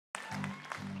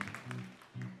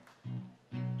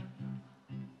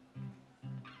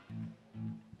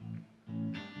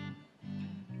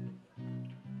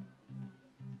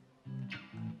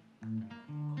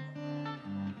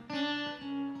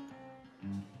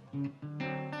Love,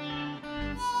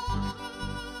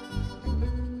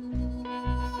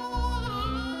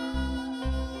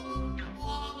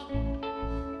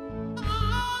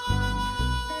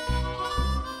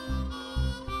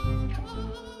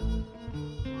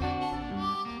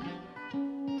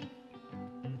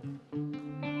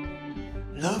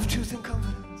 truth, and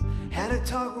confidence. Had a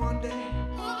talk one day.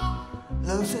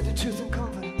 Love said the truth and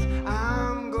confidence.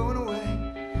 I'm going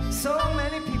away. So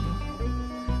many people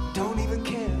don't even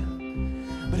care.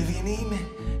 But if you need me,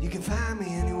 you can find me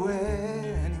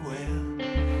anywhere, anywhere.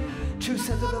 Truth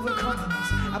said the love and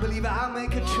confidence. I believe I'll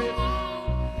make a trip.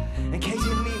 In case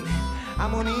you need me,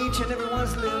 I'm on each and every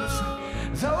one's lips.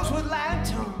 Those with light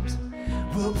tongues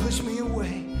will push me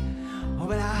away. Oh,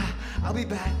 but I'll be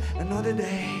back another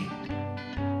day.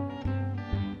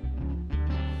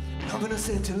 I'm gonna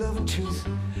say to love and truth,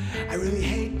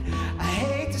 I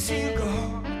hate to see you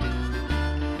go.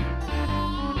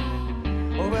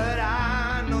 Oh, but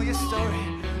I know your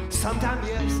story. Sometimes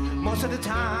yes, most of the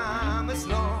time it's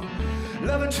no.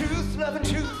 Love and truth,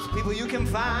 people you can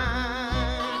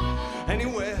find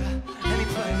anywhere, any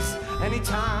place,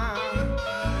 anytime.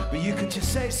 But you can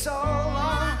just say so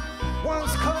long.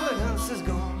 Once confidence is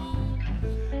gone,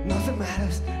 nothing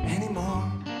matters anymore.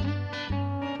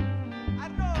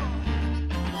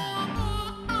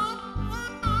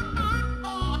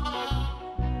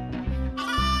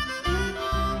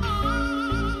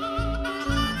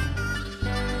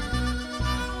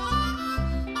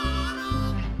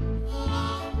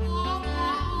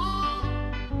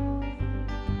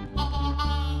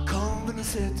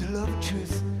 Said to love and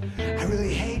truth,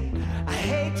 I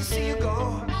hate to see you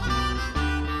go.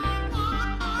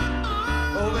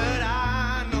 Oh, but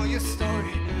I know your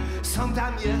story.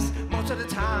 Sometimes yes, most of the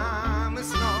time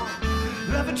it's no.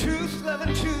 Love and truth,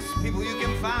 people you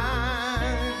can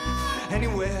find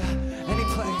anywhere, any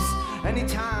place,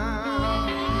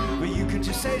 anytime. But you can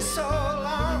just say so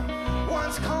long.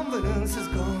 Once confidence is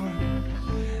gone,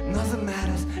 nothing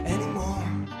matters anymore.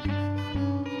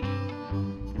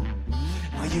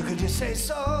 You could just say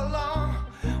so long.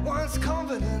 Once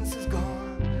confidence is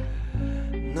gone,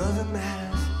 nothing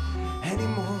matters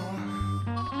anymore.